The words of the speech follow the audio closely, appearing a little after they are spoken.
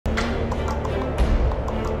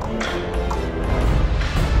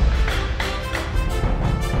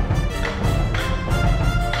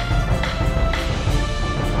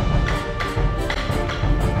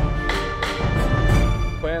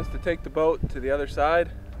take the boat to the other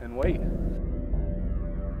side and wait.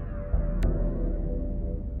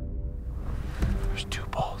 There's two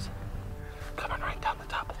bulls coming right down the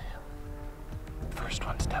top of the hill. First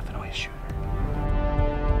one's definitely a shooter.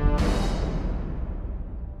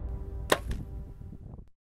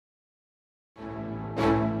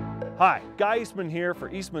 Hi, Guy Eastman here for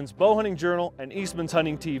Eastman's Bow Hunting Journal and Eastmans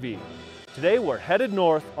Hunting TV. Today we're headed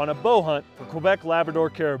north on a bow hunt for Quebec Labrador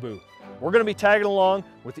caribou. We're going to be tagging along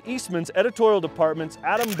with the Eastman's editorial department's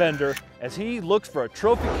Adam Bender as he looks for a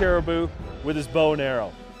trophy caribou with his bow and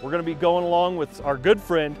arrow. We're going to be going along with our good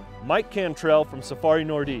friend Mike Cantrell from Safari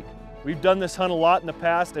Nordique. We've done this hunt a lot in the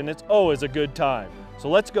past and it's always a good time. So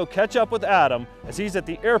let's go catch up with Adam as he's at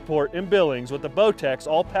the airport in Billings with the bow techs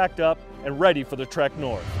all packed up and ready for the trek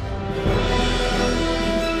north.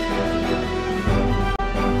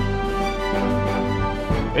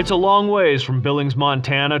 It's a long ways from Billings,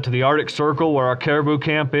 Montana to the Arctic Circle where our caribou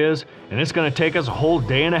camp is, and it's going to take us a whole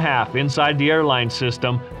day and a half inside the airline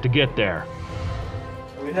system to get there.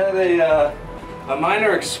 We had a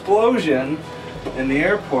minor explosion in the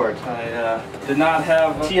airport. I did not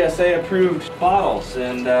have TSA approved bottles,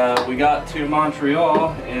 and we got to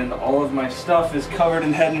Montreal and all of my stuff is covered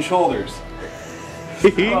in Head and Shoulders.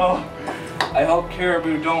 So I hope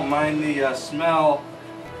caribou don't mind the smell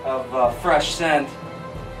of fresh scent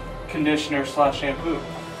conditioner / shampoo.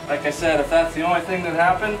 Like I said, if that's the only thing that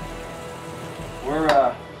happened,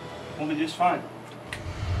 we'll be just fine.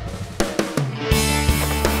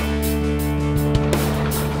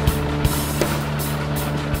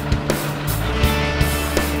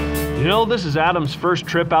 You know, this is Adam's first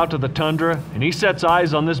trip out to the tundra, and he sets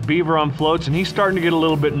eyes on this beaver on floats and he's starting to get a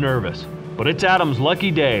little bit nervous. But it's Adam's lucky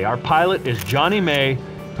day. Our pilot is Johnny May,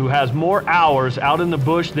 who has more hours out in the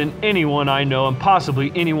bush than anyone I know and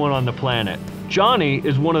possibly anyone on the planet. Johnny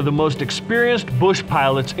is one of the most experienced bush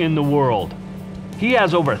pilots in the world. He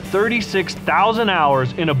has over 36,000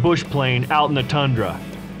 hours in a bush plane out in the tundra.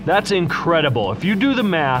 That's incredible. If you do the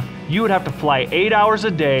math, you would have to fly 8 hours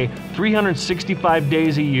a day, 365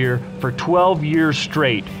 days a year for 12 years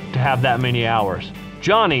straight to have that many hours.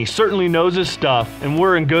 Johnny certainly knows his stuff, and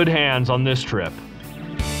we're in good hands on this trip.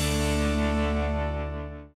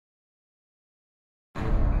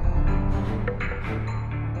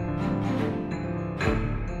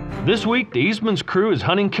 This week, the Eastman's crew is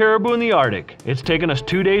hunting caribou in the Arctic. It's taken us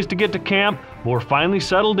 2 days to get to camp, but we're finally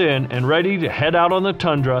settled in and ready to head out on the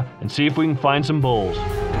tundra and see if we can find some bulls.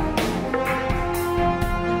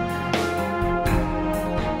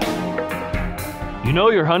 You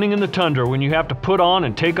know you're hunting in the tundra when you have to put on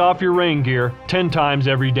and take off your rain gear 10 times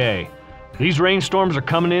every day. These rainstorms are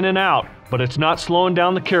coming in and out, but it's not slowing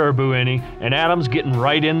down the caribou any, and Adam's getting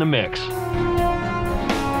right in the mix.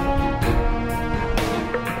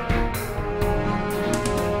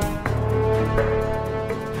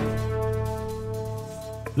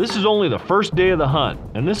 This is only the first day of the hunt,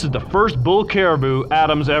 and this is the first bull caribou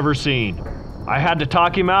Adam's ever seen. I had to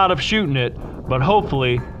talk him out of shooting it, but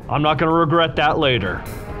hopefully I'm not going to regret that later.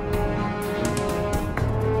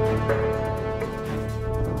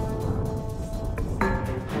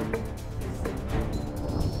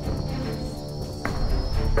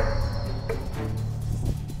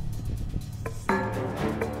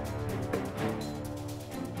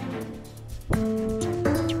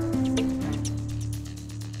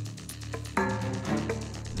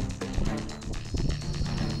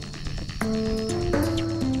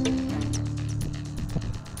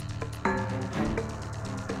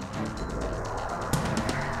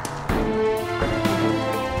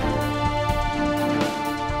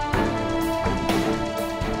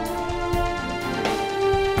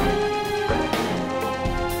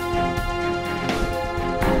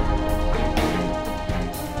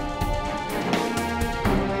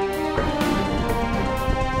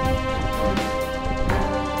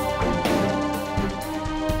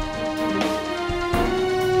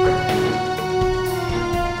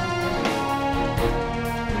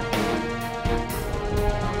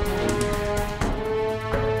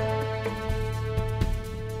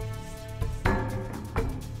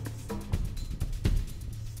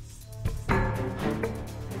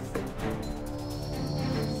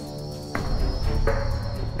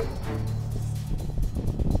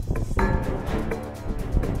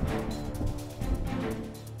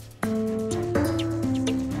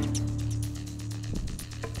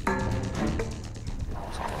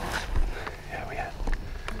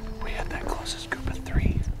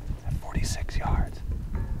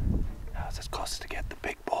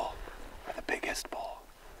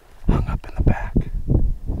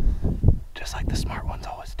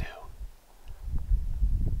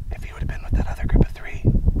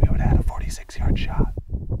 good shot.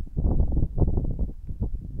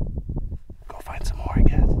 Go find some more, I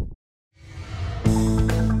guess.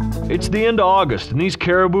 It's the end of August and these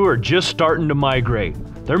caribou are just starting to migrate.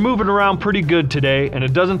 They're moving around pretty good today, and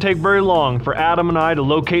it doesn't take very long for Adam and I to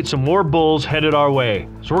locate some more bulls headed our way.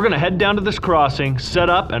 So we're gonna head down to this crossing, set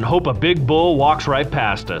up, and hope a big bull walks right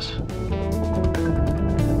past us.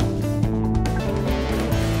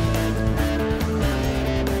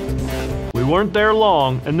 We weren't there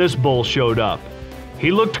long, and this bull showed up.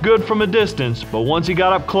 He looked good from a distance, but once he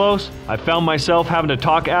got up close, I found myself having to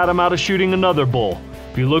talk Adam out of shooting another bull.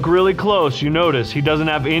 If you look really close, you notice he doesn't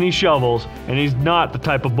have any shovels, and he's not the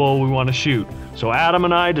type of bull we want to shoot. So Adam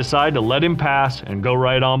and I decide to let him pass and go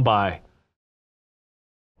right on by.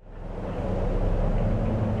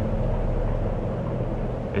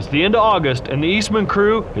 It's the end of August, and the Eastman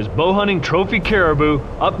crew is bow hunting trophy caribou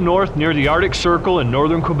up north near the Arctic Circle in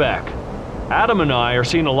northern Quebec. Adam and I are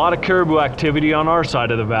seeing a lot of caribou activity on our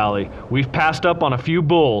side of the valley. We've passed up on a few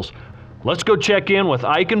bulls. Let's go check in with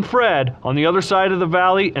Ike and Fred on the other side of the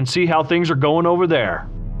valley and see how things are going over there.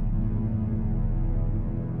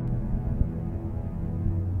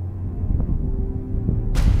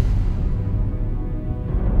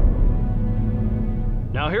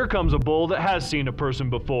 Now here comes a bull that has seen a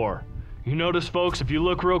person before. You notice, folks, if you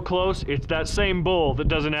look real close, it's that same bull that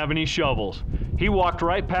doesn't have any shovels. He walked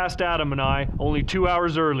right past Adam and I only 2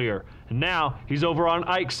 hours earlier, and now he's over on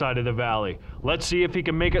Ike's side of the valley. Let's see if he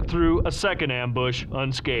can make it through a second ambush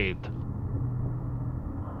unscathed.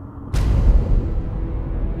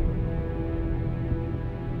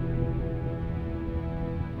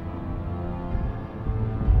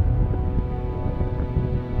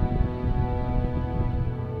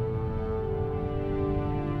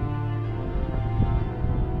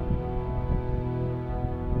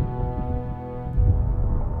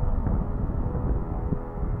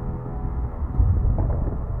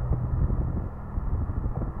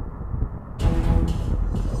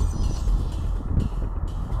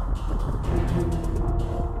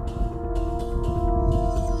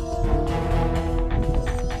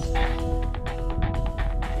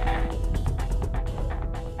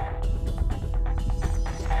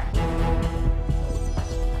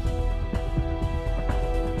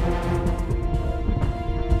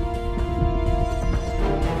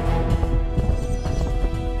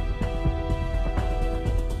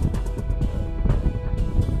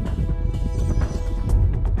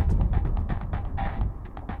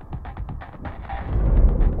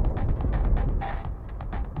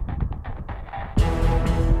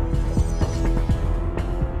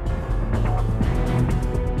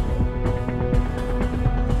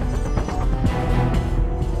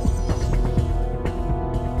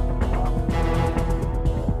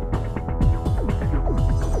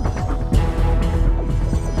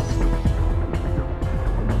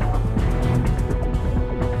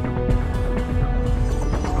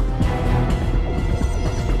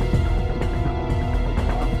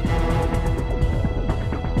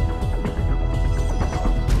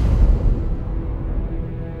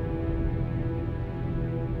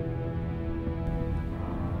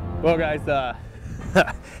 Well guys,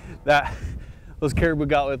 those caribou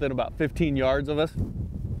got within about 15 yards of us,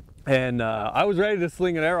 and I was ready to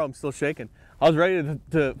sling an arrow. I'm still shaking. I was ready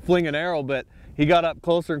to fling an arrow, but he got up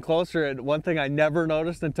closer and closer, and one thing I never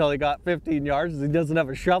noticed until he got 15 yards is he doesn't have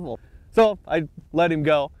a shovel. So I let him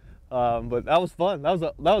go, but that was fun. That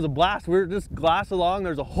was a blast. We were just glass along.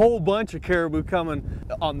 There's a whole bunch of caribou coming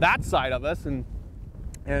on that side of us, and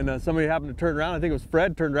somebody happened to turn around. I think it was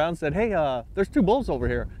Fred, turned around and said, "Hey, there's two bulls over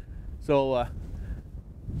here." So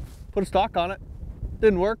put a stock on it.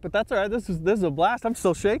 Didn't work, but that's all right. This is a blast. I'm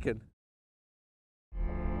still shaking.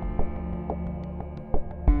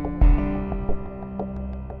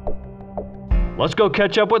 Let's go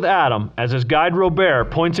catch up with Adam as his guide Robert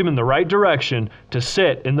points him in the right direction to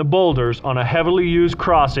sit in the boulders on a heavily used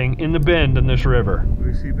crossing in the bend in this river. Do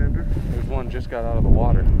you see Bender? There's one just got out of the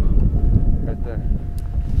water. Right there.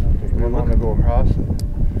 There's one on to go across.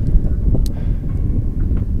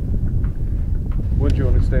 Wouldn't you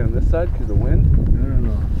want to stay on this side because of the wind?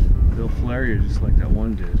 No. They'll flare you just like that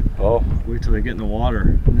one did. Oh. Wait till they get in the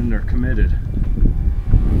water and then they're committed.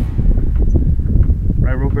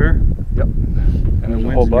 Right, Robert? Yep. And there's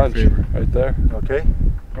a whole bunch right there. Okay.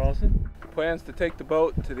 Crossing. Plans to take the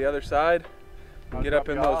boat to the other side and get up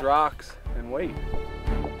in those rocks and wait.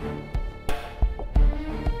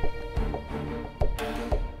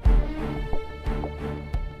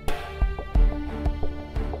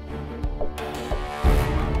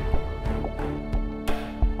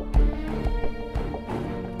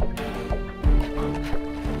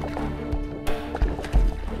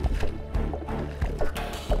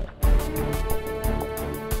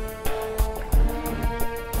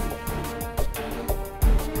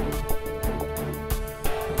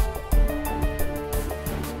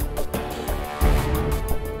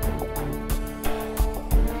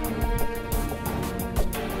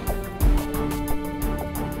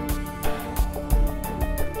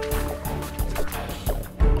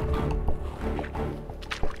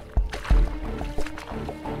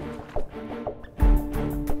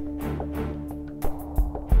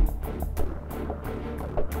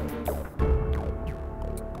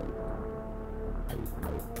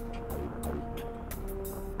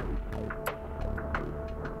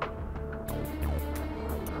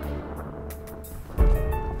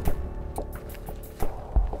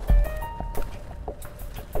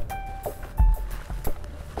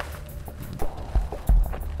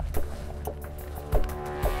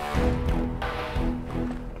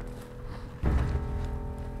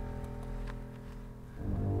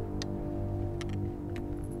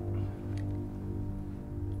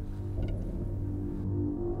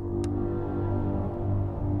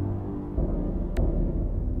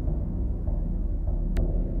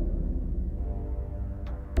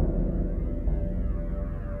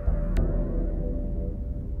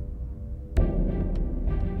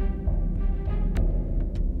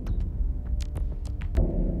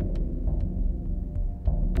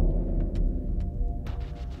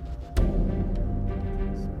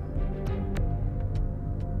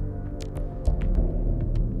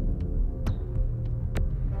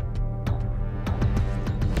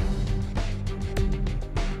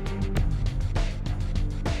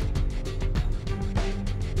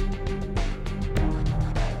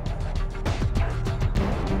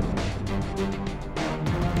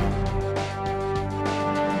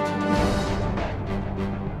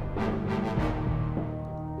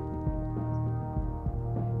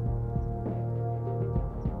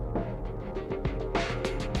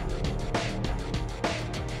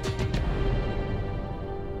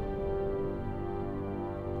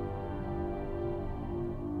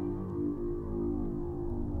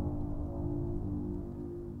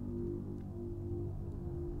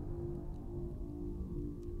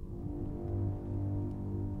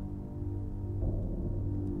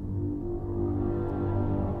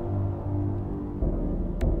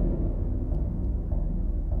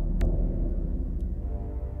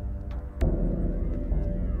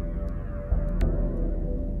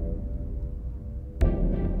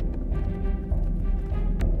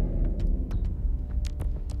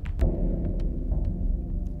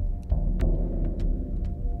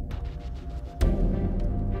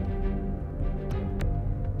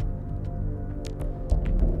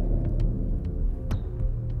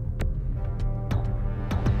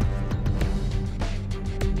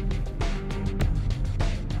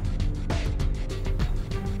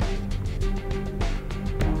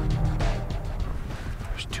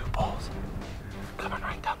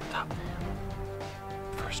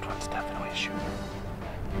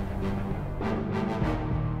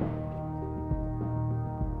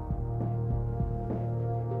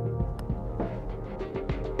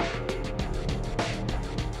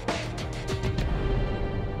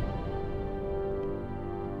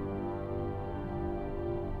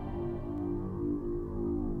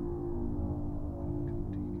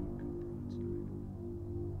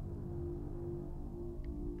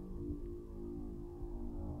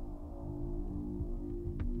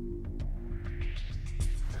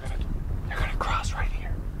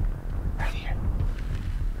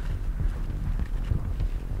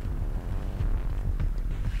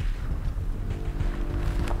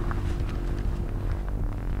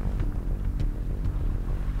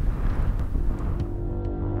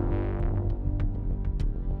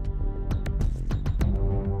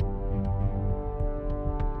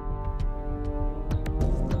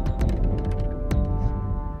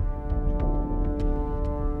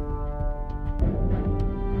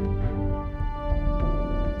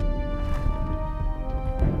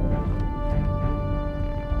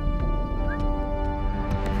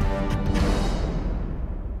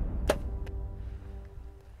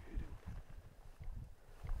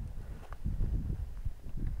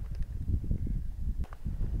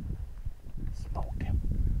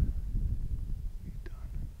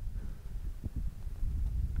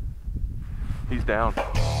 He's down.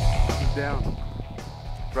 He's down.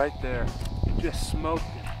 Right there. Just smoked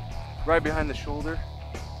him. Right behind the shoulder.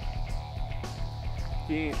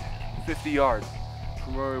 He ain't 50 yards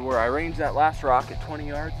from where we were. I ranged that last rock at 20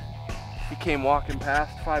 yards. He came walking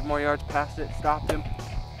past, 5 more yards past it, stopped him,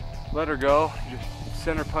 let her go, just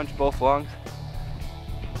center punch both lungs.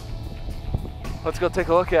 Let's go take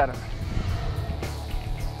a look at him.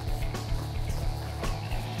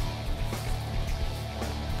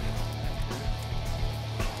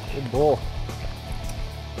 Good bull.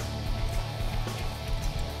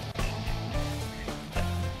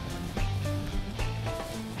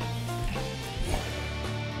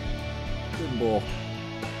 Good bull.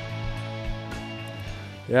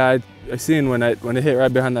 Yeah, I seen when it hit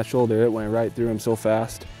right behind that shoulder, it went right through him so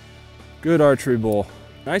fast. Good archery bull.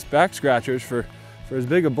 Nice back scratchers for as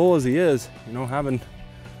big a bull as he is, you know, having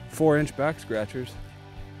 4-inch back scratchers,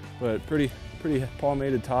 but pretty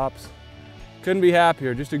palmated tops. Couldn't be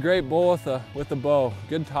happier. Just a great bull with a bow.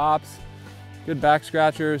 Good tops, good back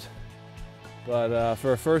scratchers, but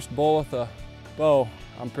for a first bull with a bow,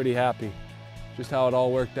 I'm pretty happy. Just how it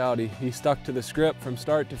all worked out. He stuck to the script from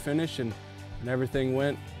start to finish, and everything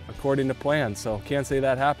went according to plan, so can't say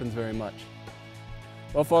that happens very much.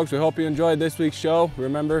 Well folks, we hope you enjoyed this week's show.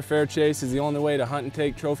 Remember, fair chase is the only way to hunt and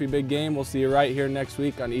take trophy big game. We'll see you right here next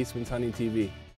week on Eastmans Hunting TV.